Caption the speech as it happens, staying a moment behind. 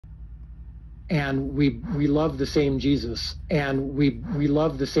and we love the same Jesus, and we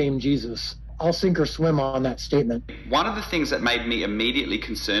love the same Jesus. I'll sink or swim on that statement. One of the things that made me immediately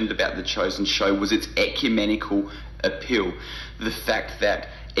concerned about The Chosen show was its ecumenical appeal. The fact that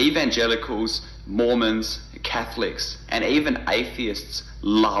evangelicals, Mormons, Catholics, and even atheists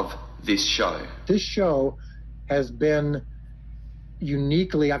love this show. This show has been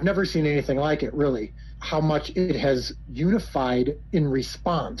uniquely, I've never seen anything like it really, how much it has unified in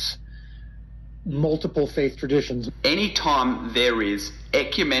response multiple faith traditions. Anytime there is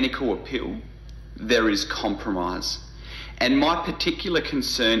ecumenical appeal, there is compromise. And my particular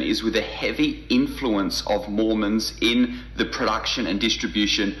concern is with the heavy influence of Mormons in the production and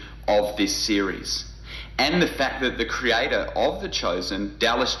distribution of this series. And the fact that the creator of The Chosen,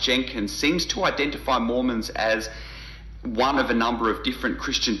 Dallas Jenkins, seems to identify Mormons as one of a number of different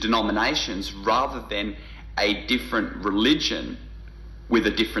Christian denominations rather than a different religion with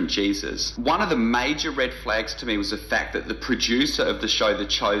a different Jesus. One of the major red flags to me was the fact that the producer of the show The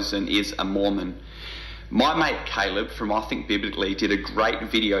Chosen is a Mormon. My mate Caleb from I Think Biblically did a great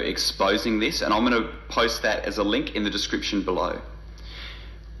video exposing this, and I'm going to post that as a link in the description below.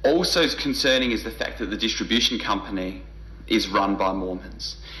 Also concerning is the fact that the distribution company is run by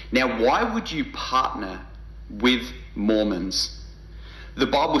Mormons. Now, why would you partner with Mormons? The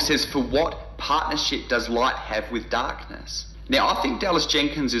Bible says, for what partnership does light have with darkness? Now, I think Dallas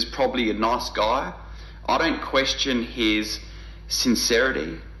Jenkins is probably a nice guy. I don't question his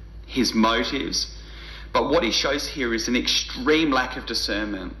sincerity, his motives, but what he shows here is an extreme lack of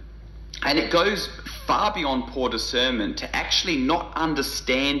discernment. And it goes far beyond poor discernment to actually not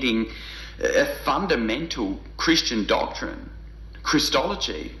understanding a fundamental Christian doctrine,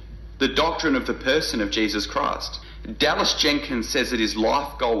 Christology, the doctrine of the person of Jesus Christ. Dallas Jenkins says that his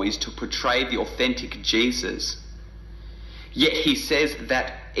life goal is to portray the authentic Jesus. Yet he says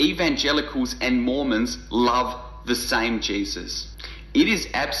that evangelicals and Mormons love the same Jesus. It is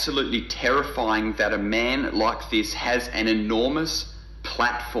absolutely terrifying that a man like this has an enormous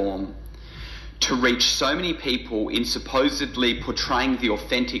platform to reach so many people in supposedly portraying the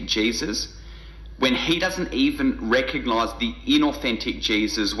authentic Jesus when he doesn't even recognize the inauthentic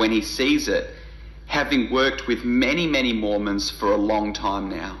Jesus when he sees it, having worked with many, many Mormons for a long time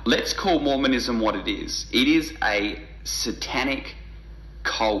now. Let's call Mormonism what it is. It is a satanic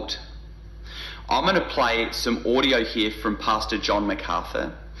cult. I'm going to play some audio here from Pastor John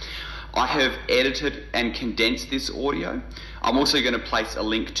MacArthur. I have edited and condensed this audio. I'm also going to place a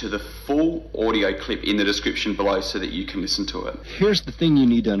link to the full audio clip in the description below so that you can listen to it. Here's the thing you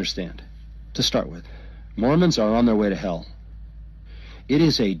need to understand, to start with. Mormons are on their way to hell. It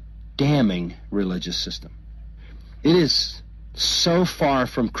is a damning religious system. It is so far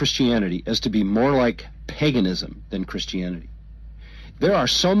from Christianity as to be more like paganism than Christianity. There are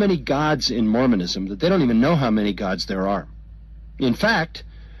so many gods in Mormonism that they don't even know how many gods there are. In fact,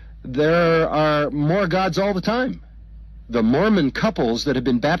 there are more gods all the time. The Mormon couples that have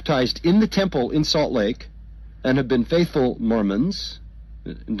been baptized in the temple in Salt Lake and have been faithful Mormons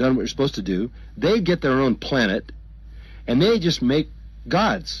and done what you're supposed to do, they get their own planet and they just make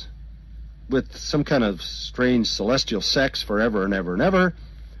gods with some kind of strange celestial sex forever and ever and ever.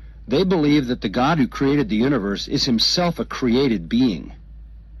 They believe that the God who created the universe is himself a created being.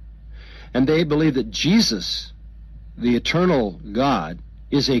 And they believe that Jesus, the eternal God,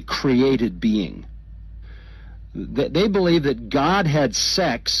 is a created being. They believe that God had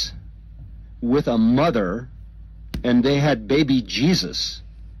sex with a mother and they had baby Jesus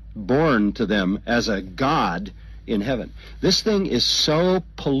born to them as a God in heaven. This thing is so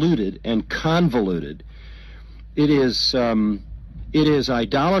polluted and convoluted. It is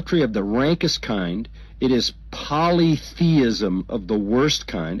idolatry of the rankest kind. It is polytheism of the worst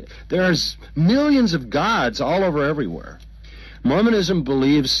kind. There's millions of gods all over everywhere. Mormonism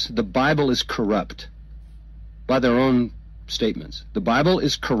believes the Bible is corrupt by their own statements. The Bible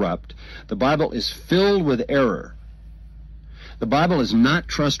is corrupt. The Bible is filled with error. The Bible is not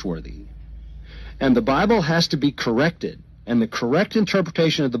trustworthy. And the Bible has to be corrected. And the correct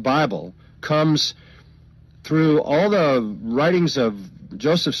interpretation of the Bible comes through all the writings of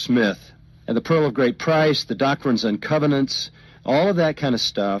Joseph Smith and the Pearl of Great Price, the Doctrines and Covenants, all of that kind of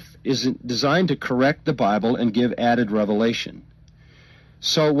stuff is designed to correct the Bible and give added revelation.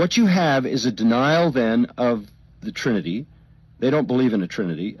 So what you have is a denial then of the Trinity. They don't believe in a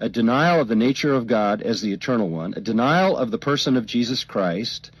Trinity. A denial of the nature of God as the eternal one. A denial of the person of Jesus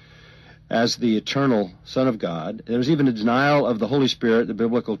Christ as the eternal Son of God. There's even a denial of the Holy Spirit, the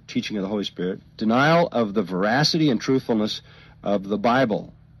biblical teaching of the Holy Spirit. Denial of the veracity and truthfulness of the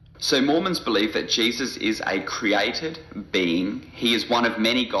Bible. So Mormons believe that Jesus is a created being. He is one of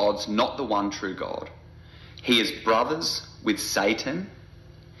many gods, not the one true God. He is brothers with Satan.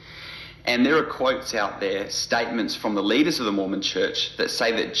 And there are quotes out there, statements from the leaders of the Mormon church that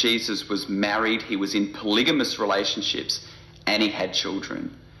say that Jesus was married, he was in polygamous relationships, and he had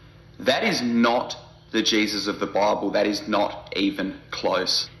children. That is not the Jesus of the Bible. That is not even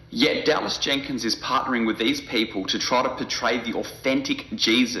close. Yet Dallas Jenkins is partnering with these people to try to portray the authentic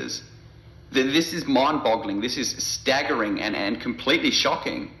Jesus. This is mind-boggling. This is staggering and completely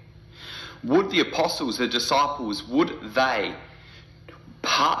shocking. Would the apostles, the disciples, would they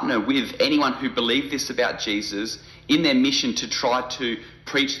partner with anyone who believed this about Jesus in their mission to try to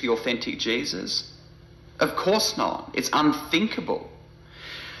preach the authentic Jesus? Of course not. It's unthinkable.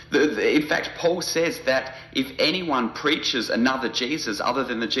 In fact, Paul says that if anyone preaches another Jesus other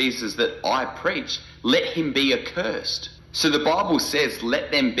than the Jesus that I preach, let him be accursed. So the Bible says,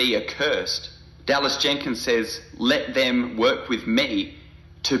 let them be accursed. Dallas Jenkins says, let them work with me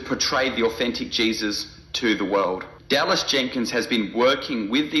to portray the authentic Jesus to the world. Dallas Jenkins has been working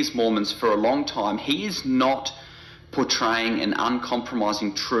with these Mormons for a long time. He is not portraying an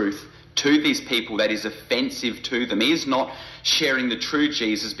uncompromising truth to these people that is offensive to them. He is not sharing the true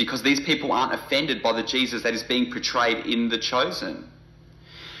Jesus because these people aren't offended by the Jesus that is being portrayed in The Chosen.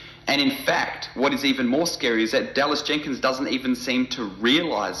 And in fact, what is even more scary is that Dallas Jenkins doesn't even seem to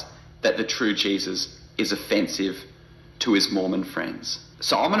realize that the true Jesus is offensive to his Mormon friends.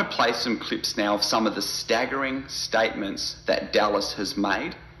 So I'm going to play some clips now of some of the staggering statements that Dallas has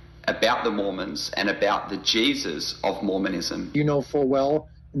made about the Mormons and about the Jesus of Mormonism. You know full well,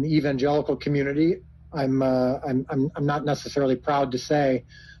 in the evangelical community, I'm not necessarily proud to say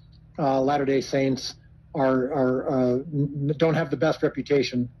Latter-day Saints don't have the best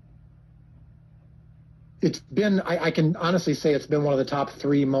reputation. It's been, I can honestly say it's been one of the top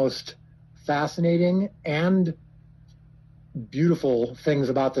 3 most fascinating and beautiful things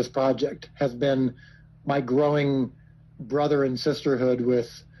about this project has been my growing brother and sisterhood with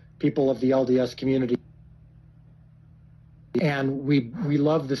people of the LDS community. And we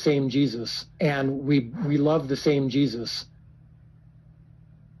love the same Jesus. And we love the same Jesus.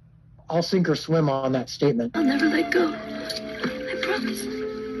 I'll sink or swim on that statement. I'll never let go. I promise.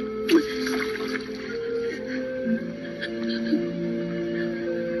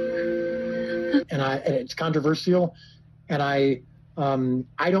 And it's controversial. And I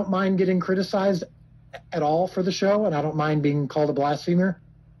don't mind getting criticized at all for the show, and I don't mind being called a blasphemer.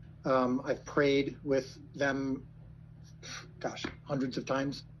 I've prayed with them, hundreds of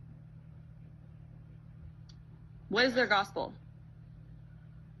times. What is their gospel?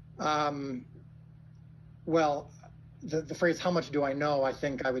 Well, the phrase "how much do I know?" I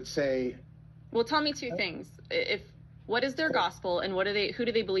think I would say. Well, tell me 2 things. What is their gospel, and who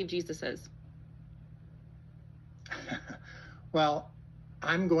do they believe Jesus is? Well, here's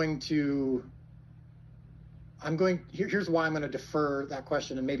why I'm going to defer that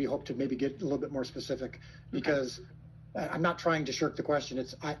question and maybe hope to get a little bit more specific, because I'm not trying to shirk the question.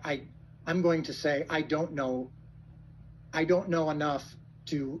 I'm going to say I don't know enough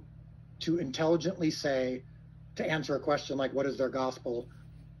to intelligently say, to answer a question like what is their gospel.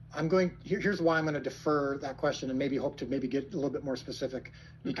 Here's why I'm going to defer that question and maybe hope to get a little bit more specific,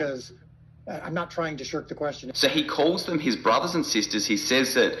 because I'm not trying to shirk the question. So he calls them his brothers and sisters. He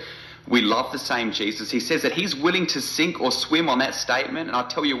says that we love the same Jesus. He says that he's willing to sink or swim on that statement. And I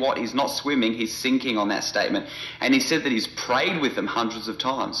tell you what, he's not swimming, he's sinking on that statement. And he said that he's prayed with them hundreds of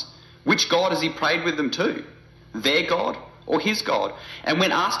times. Which God has he prayed with them to? Their God or his God? And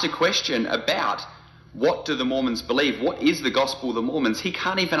when asked a question about what do the Mormons believe, what is the gospel of the Mormons, he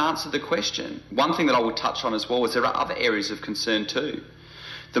can't even answer the question. One thing that I would touch on as well is there are other areas of concern too.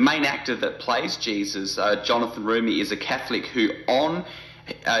 The main actor that plays Jesus, Jonathan Rumi, is a Catholic who on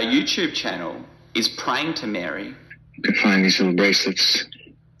a YouTube channel is praying to Mary. You can find these little bracelets.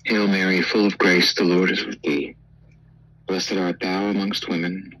 Hail Mary, full of grace, the Lord is with thee. Blessed art thou amongst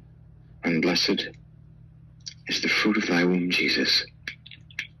women, and blessed is the fruit of thy womb, Jesus.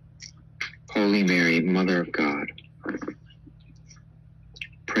 Holy Mary, Mother of God,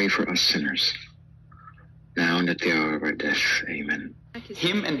 pray for us sinners, now and at the hour of our death. Amen.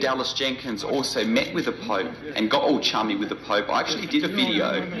 Him and Dallas Jenkins also met with the Pope and got all chummy with the Pope. I actually did a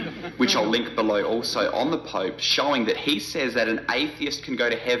video, which I'll link below also, on the Pope, showing that he says that an atheist can go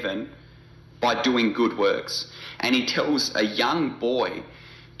to heaven by doing good works. And he tells a young boy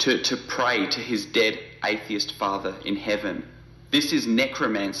to pray to his dead atheist father in heaven. This is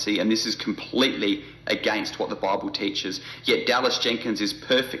necromancy, and this is completely against what the Bible teaches. Yet Dallas Jenkins is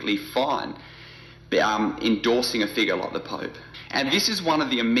perfectly fine endorsing a figure like the Pope. And this is one of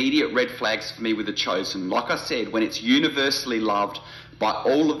the immediate red flags for me with The Chosen. Like I said, when it's universally loved by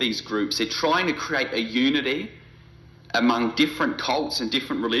all of these groups, they're trying to create a unity among different cults and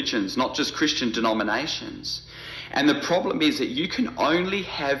different religions, not just Christian denominations. And the problem is that you can only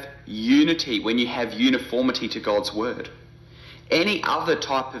have unity when you have uniformity to God's word. Any other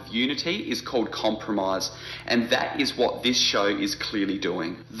type of unity is called compromise, and that is what this show is clearly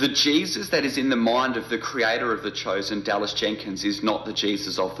doing. The Jesus that is in the mind of the creator of The Chosen, Dallas Jenkins, is not the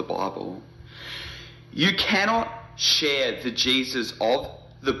Jesus of the Bible. You cannot share the Jesus of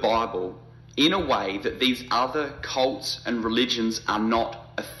the Bible in a way that these other cults and religions are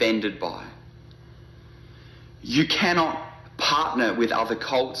not offended by. You cannot partner with other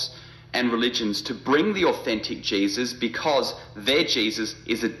cults and religions to bring the authentic Jesus, because their Jesus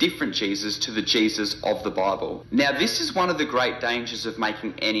is a different Jesus to the Jesus of the Bible. Now, this is one of the great dangers of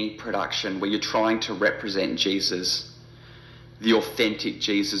making any production where you're trying to represent Jesus, the authentic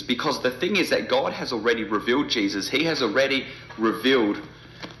Jesus, because the thing is that God has already revealed Jesus. He has already revealed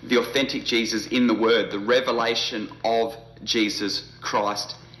the authentic Jesus in the Word, the revelation of Jesus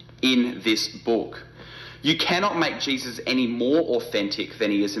Christ in this book. You cannot make Jesus any more authentic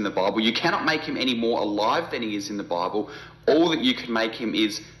than he is in the Bible. You cannot make him any more alive than he is in the Bible. All that you can make him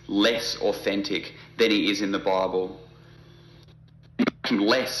is less authentic than he is in the Bible. Make him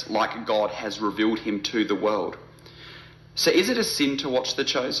less like God has revealed him to the world. So is it a sin to watch The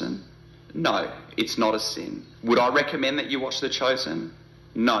Chosen? No, it's not a sin. Would I recommend that you watch The Chosen?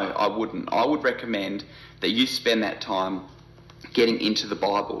 No, I wouldn't. I would recommend that you spend that time getting into the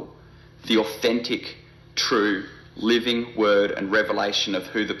Bible, the authentic, true, living word and revelation of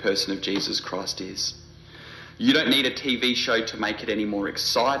who the person of Jesus Christ is. You don't need a TV show to make it any more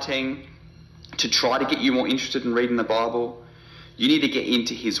exciting, to try to get you more interested in reading the Bible. You need to get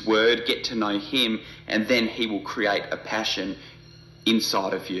into his word, get to know him, and then he will create a passion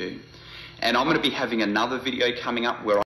inside of you. And I'm going to be having another video coming up where